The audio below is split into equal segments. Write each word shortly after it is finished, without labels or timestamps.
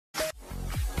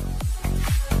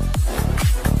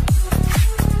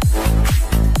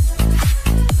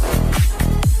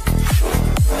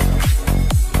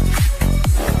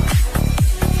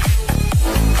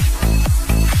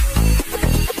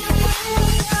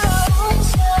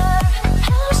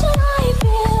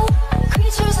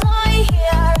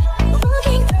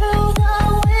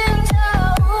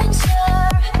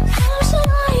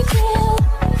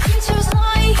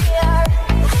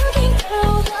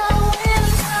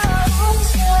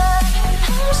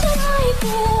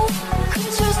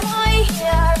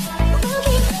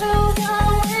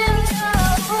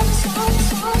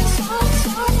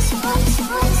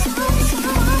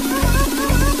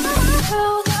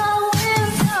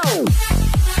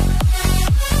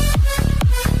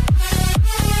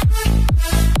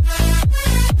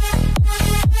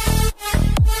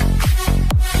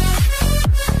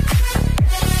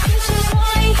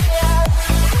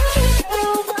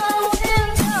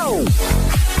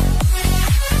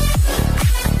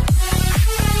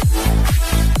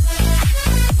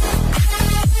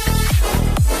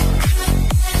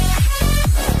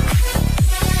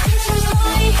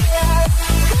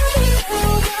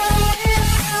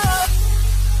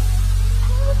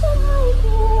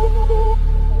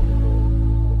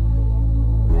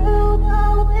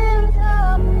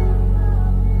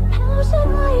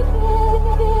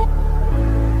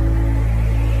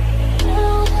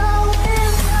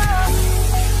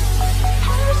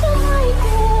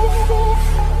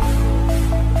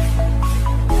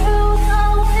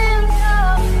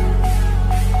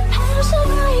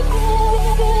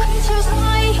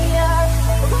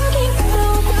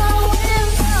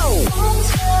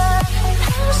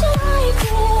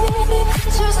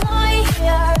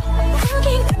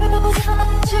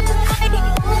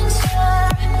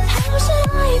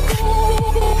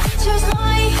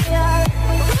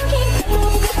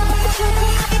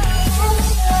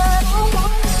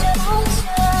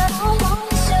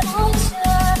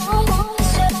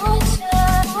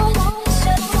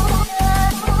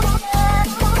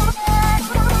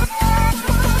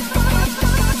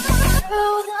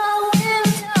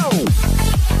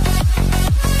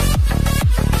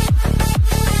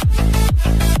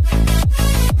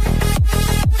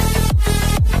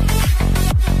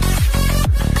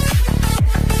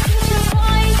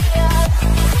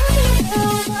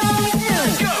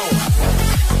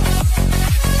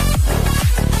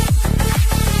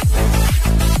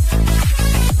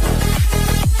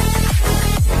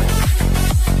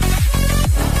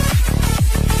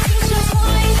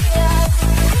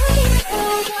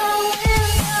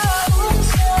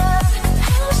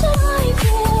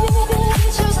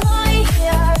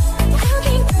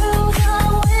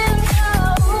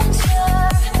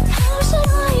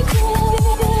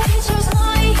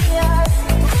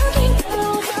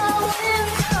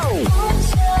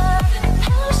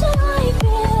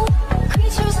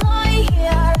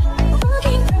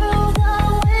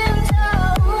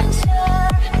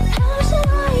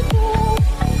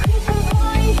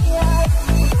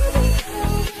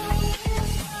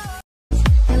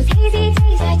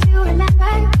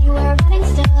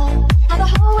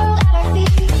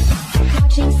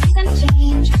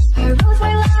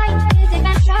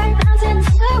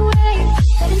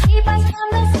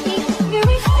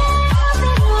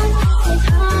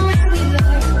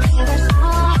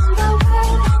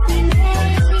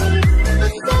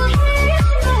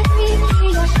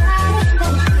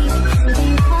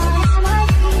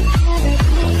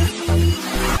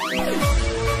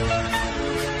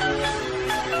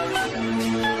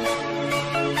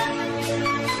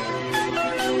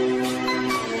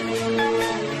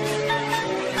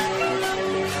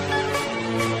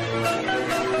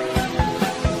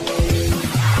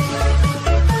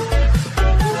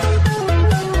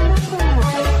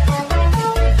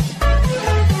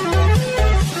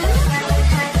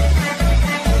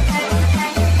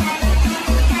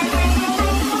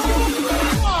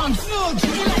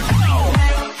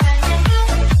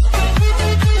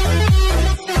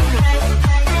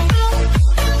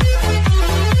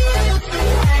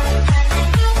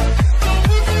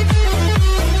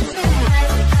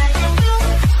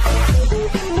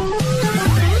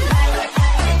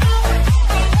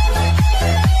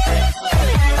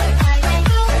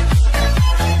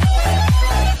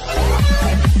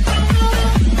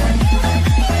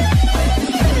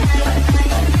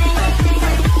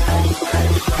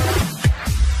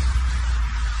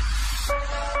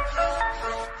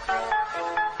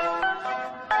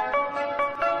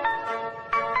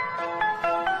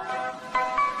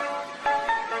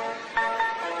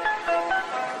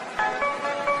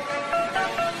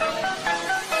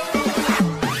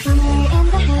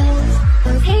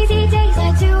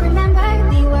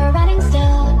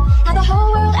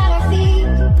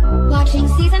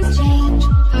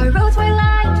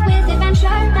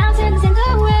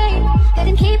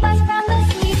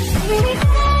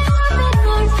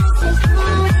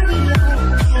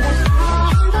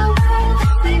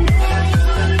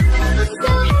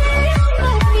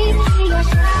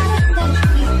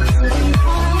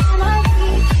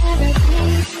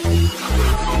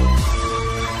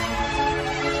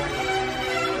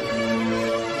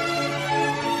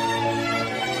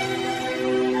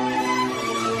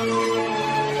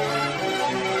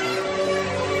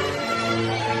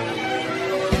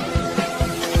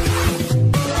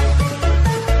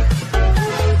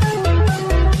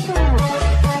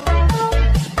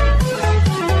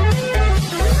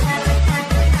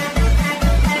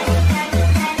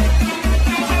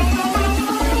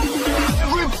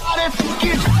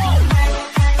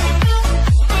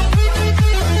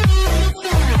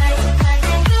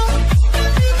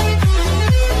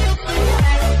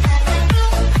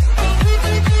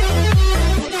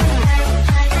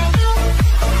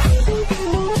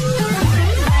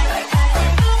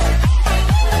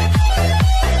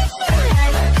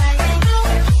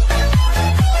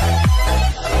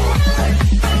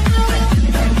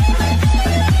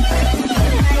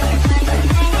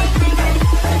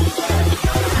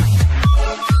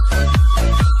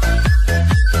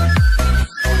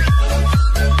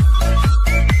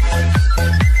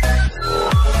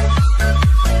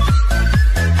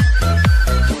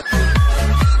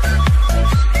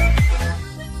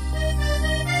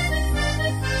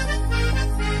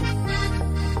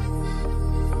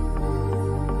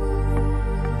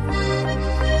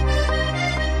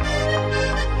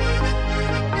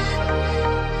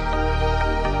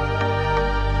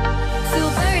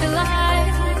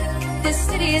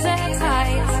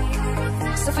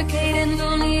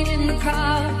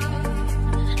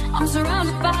I'm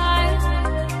surrounded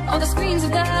by all the screens of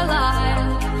their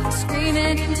lives,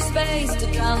 screaming into space to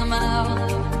drown them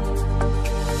out.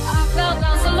 I fell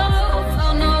down so low,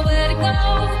 found nowhere to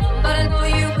go, but I know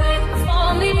you wait for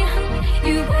me,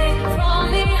 you wait for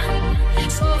me.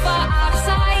 So far out of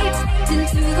sight,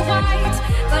 into the white,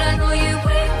 but I know you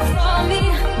wait for me.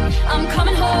 I'm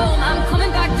coming home, I'm coming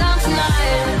back down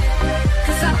tonight,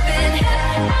 'cause I've been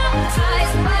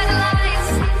hypnotized by the lights.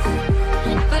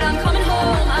 But I'm coming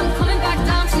home, I'm coming back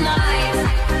down tonight.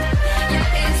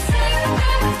 Yeah, it's taken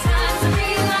time to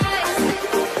realize,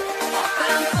 but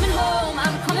I'm coming home,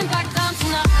 I'm coming back down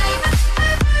tonight.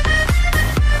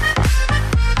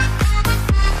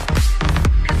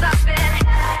 'Cause I've been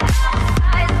hypnotized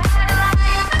by the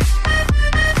lights.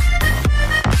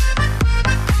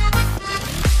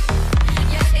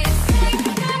 Yeah, it's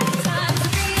taken time to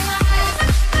realize,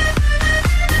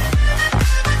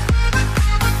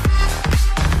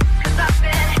 'cause I've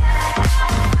been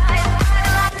hypnotized by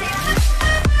the lights.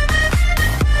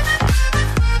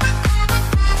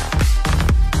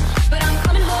 But I'm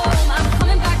coming home, I'm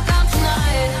coming back down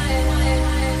tonight.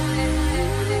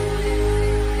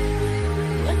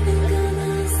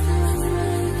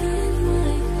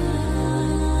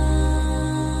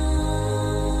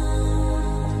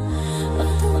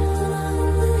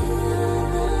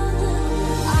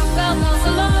 I felt down so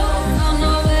low, don't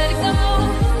know where to go,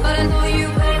 but I know you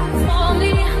wait for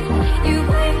me, you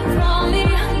wait for me.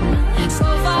 So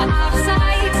far out of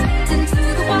sight, into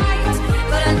the white,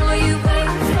 but I know you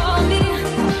wait for me.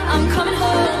 I'm coming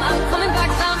home, I'm coming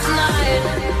back down tonight,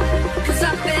 'cause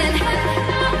I've been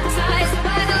hypnotized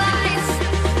by the lights.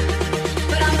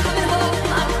 But I'm coming home,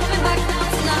 I'm coming back down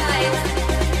tonight.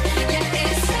 Yeah,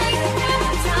 it's taken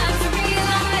time to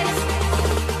realize,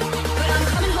 but I'm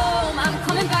coming home, I'm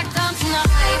coming back down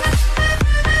tonight.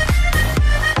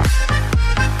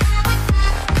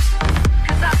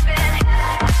 'Cause I've been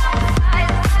hypnotized by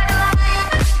the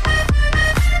lights.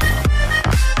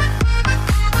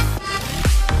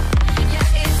 Yeah,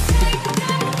 it's taken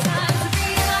time to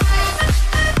realize,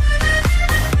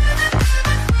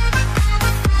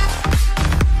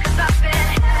 'cause I've been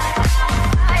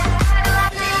hypnotized by the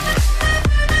lights.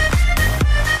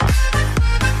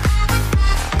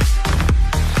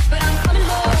 But I'm coming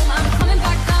home, I'm coming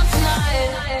back down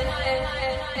tonight.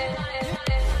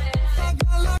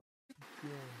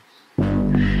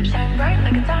 Shine bright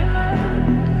like a diamond.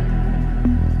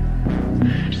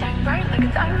 Shine bright like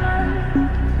a diamond.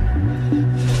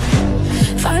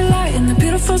 Firelight in the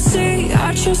beautiful sea.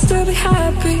 I choose to be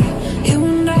happy. You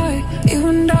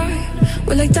and I,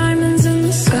 we're like diamonds in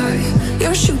the sky.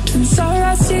 You're shooting star,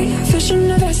 I see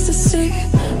vision of ecstasy.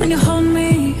 When you hold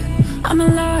me, I'm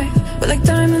alive. We're like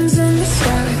diamonds in the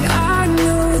sky. I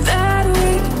knew that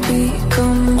we'd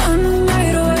become one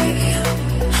right away.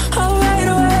 Oh, right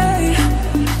away.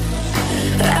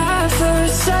 At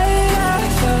first sight, I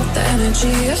felt the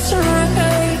energy of sun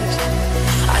rays.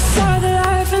 I saw the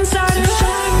life inside your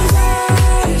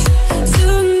eyes.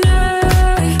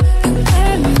 Tonight, you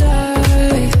and I,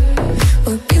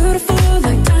 we're beautiful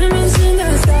like diamonds in the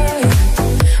sky.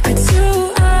 Eye to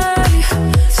eye,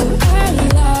 so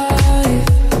alive.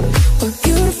 We're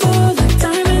beautiful like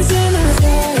diamonds in the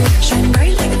sky. Shine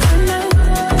bright like a diamond.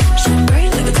 Shine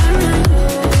bright like a diamond.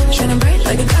 Shining bright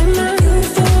like a diamond.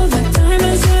 Beautiful like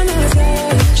diamonds in the sky.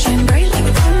 Shine bright like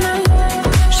a diamond.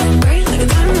 Shine bright like a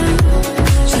diamond.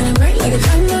 Shining bright like a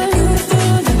diamond. Beautiful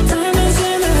like diamonds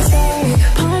in the sky.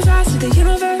 Palms rise to the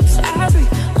universe. Every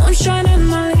moonshine in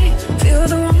my light. Feel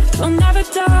the warmth, we'll never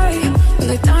die. We're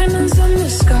like diamonds in the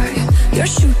sky.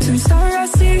 You're shooting star, I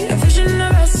see a vision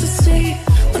of ecstasy.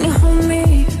 When you hold me,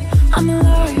 I'm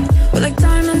alive. We're like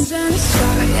diamonds in the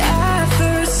sky. At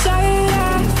first sight,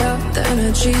 I felt the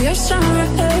energy of sun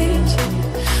rays.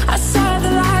 I saw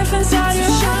the life inside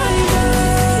your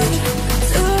eyes.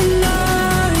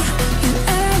 Tonight, you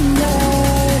and I,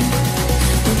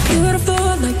 we're beautiful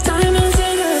like diamonds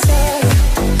in the sky.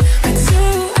 Eye to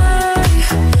eye,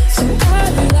 so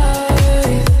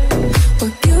alive.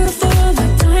 We're beautiful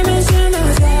like diamonds in the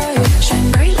sky. Shine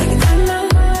bright like a diamond.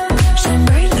 Shine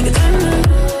bright like a diamond.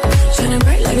 Shining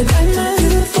bright like a diamond.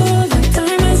 Beautiful like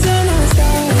diamonds in the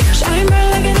sky. Shine bright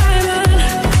like a diamond.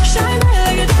 Shine bright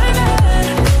like a diamond.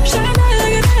 Shine bright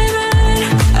like a diamond.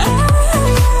 Oh,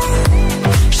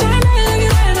 shine bright like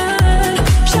a diamond.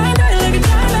 Shine bright like a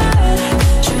diamond.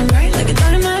 Shine bright like a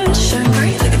diamond. Shine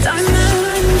bright like a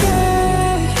diamond.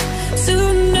 Yeah,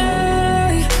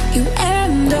 tonight, you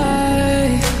and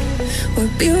I,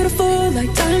 we're beautiful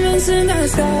like diamonds in the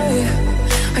sky.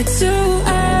 Eye to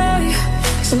eye,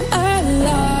 so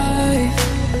alive.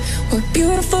 We're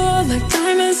beautiful like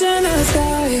diamonds in the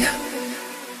sky.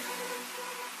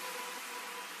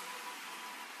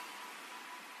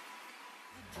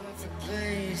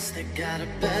 got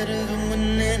it better than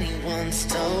when anyone's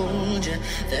told you.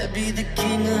 They'll be the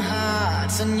king of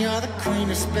hearts and you're the queen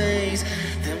of space.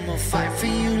 Then we'll fight for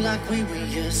you like we were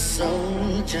your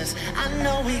soldiers. I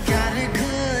know we got it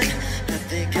good, but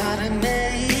they got it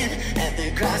made, and the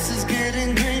grass is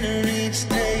getting greener each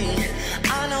day.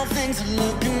 I know things are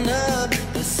looking up,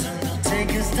 but soon they'll take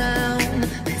us down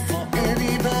before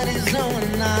anybody's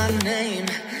knowing our name.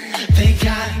 They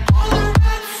got all the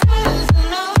right friends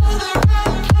and all the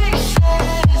right places.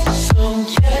 So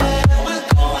yeah, we're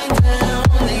going down.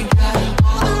 They got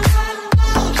all the right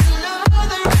moves and all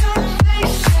the right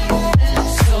faces.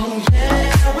 So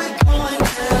yeah, we're going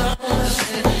down.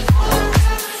 All the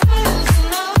right friends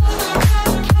and all the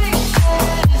right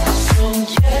places. So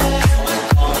yeah, we're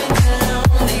going down.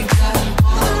 They got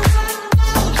all the right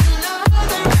moves and all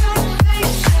the right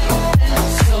faces.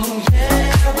 So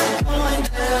yeah, we're going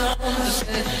down.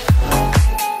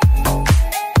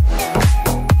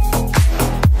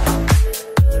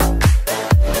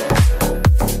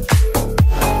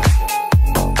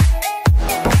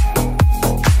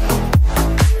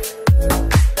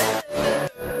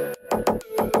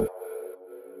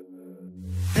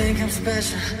 Think I'm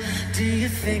special? Do you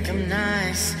think I'm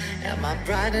nice? Am I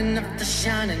bright enough to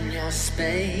shine in your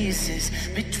spaces?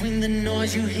 Between the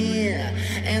noise you hear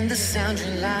and the sound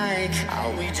you like,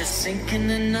 are we just sinking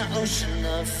in the ocean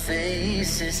of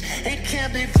faces? It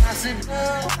can't be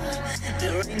possible, the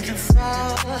rain can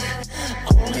fall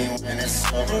only when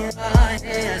it's over our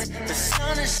heads. The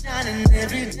sun is shining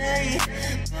every day,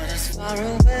 but it's far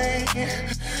away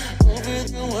over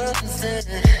the world instead.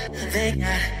 They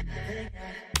got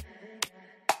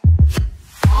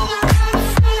all the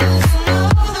right friends and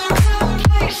all the right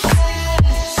places.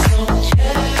 So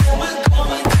yeah, we're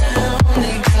going down.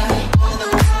 They got all the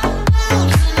right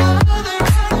moves and all the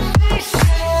right faces.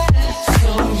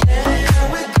 So yeah,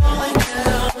 we're going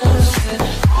down.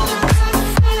 All the right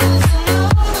friends and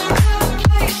all the right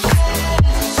places.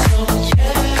 So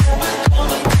yeah, we're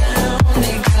going down.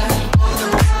 They got all the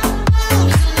right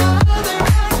moves and all the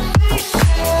right faces.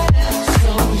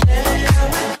 So yeah,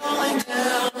 we're going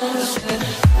down.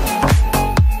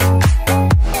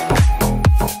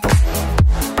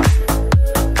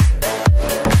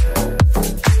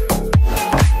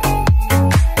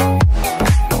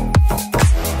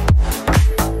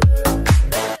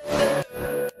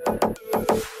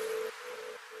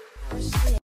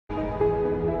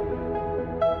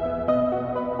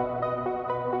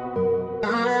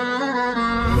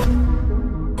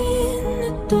 In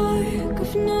the dark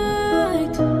of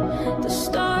night, the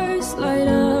stars light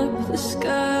up the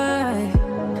sky.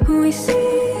 We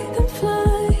see them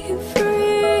flying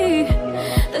free.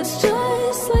 That's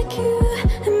just like you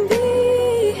and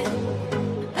me.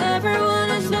 Everyone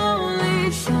is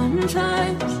lonely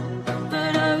sometimes,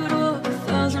 but I would walk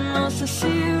 1,000 miles to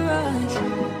see you rise.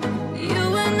 You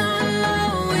are not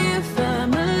alone, we're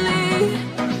family.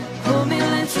 Hold me,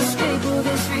 let's escape all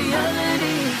this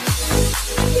reality.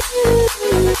 You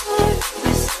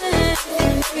are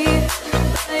setting me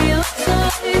by your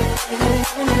side for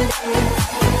eternity.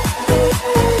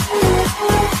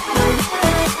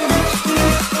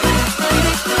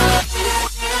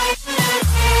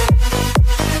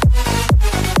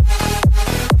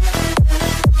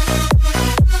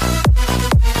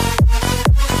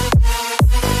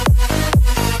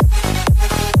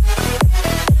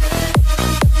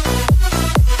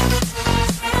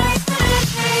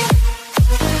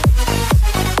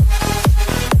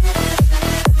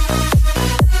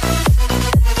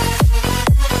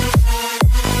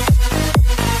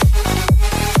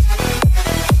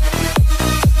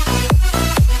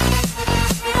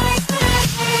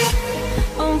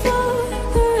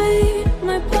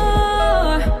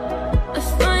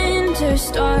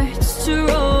 Starts to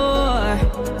roar.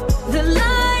 The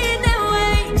lion that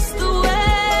wakes the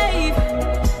wave,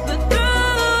 but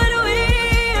through it we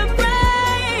are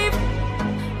brave.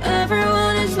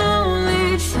 Everyone is lonely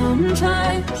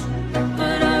sometimes,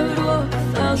 but I would walk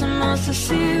 1,000 miles to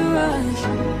see you rise.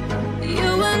 You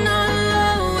are not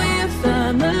alone, we're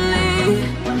family.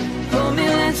 Hold me,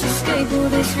 let's escape all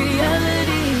this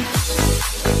reality.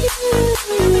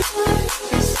 You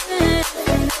are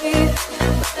setting me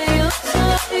by your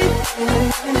side for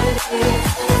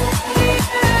eternity.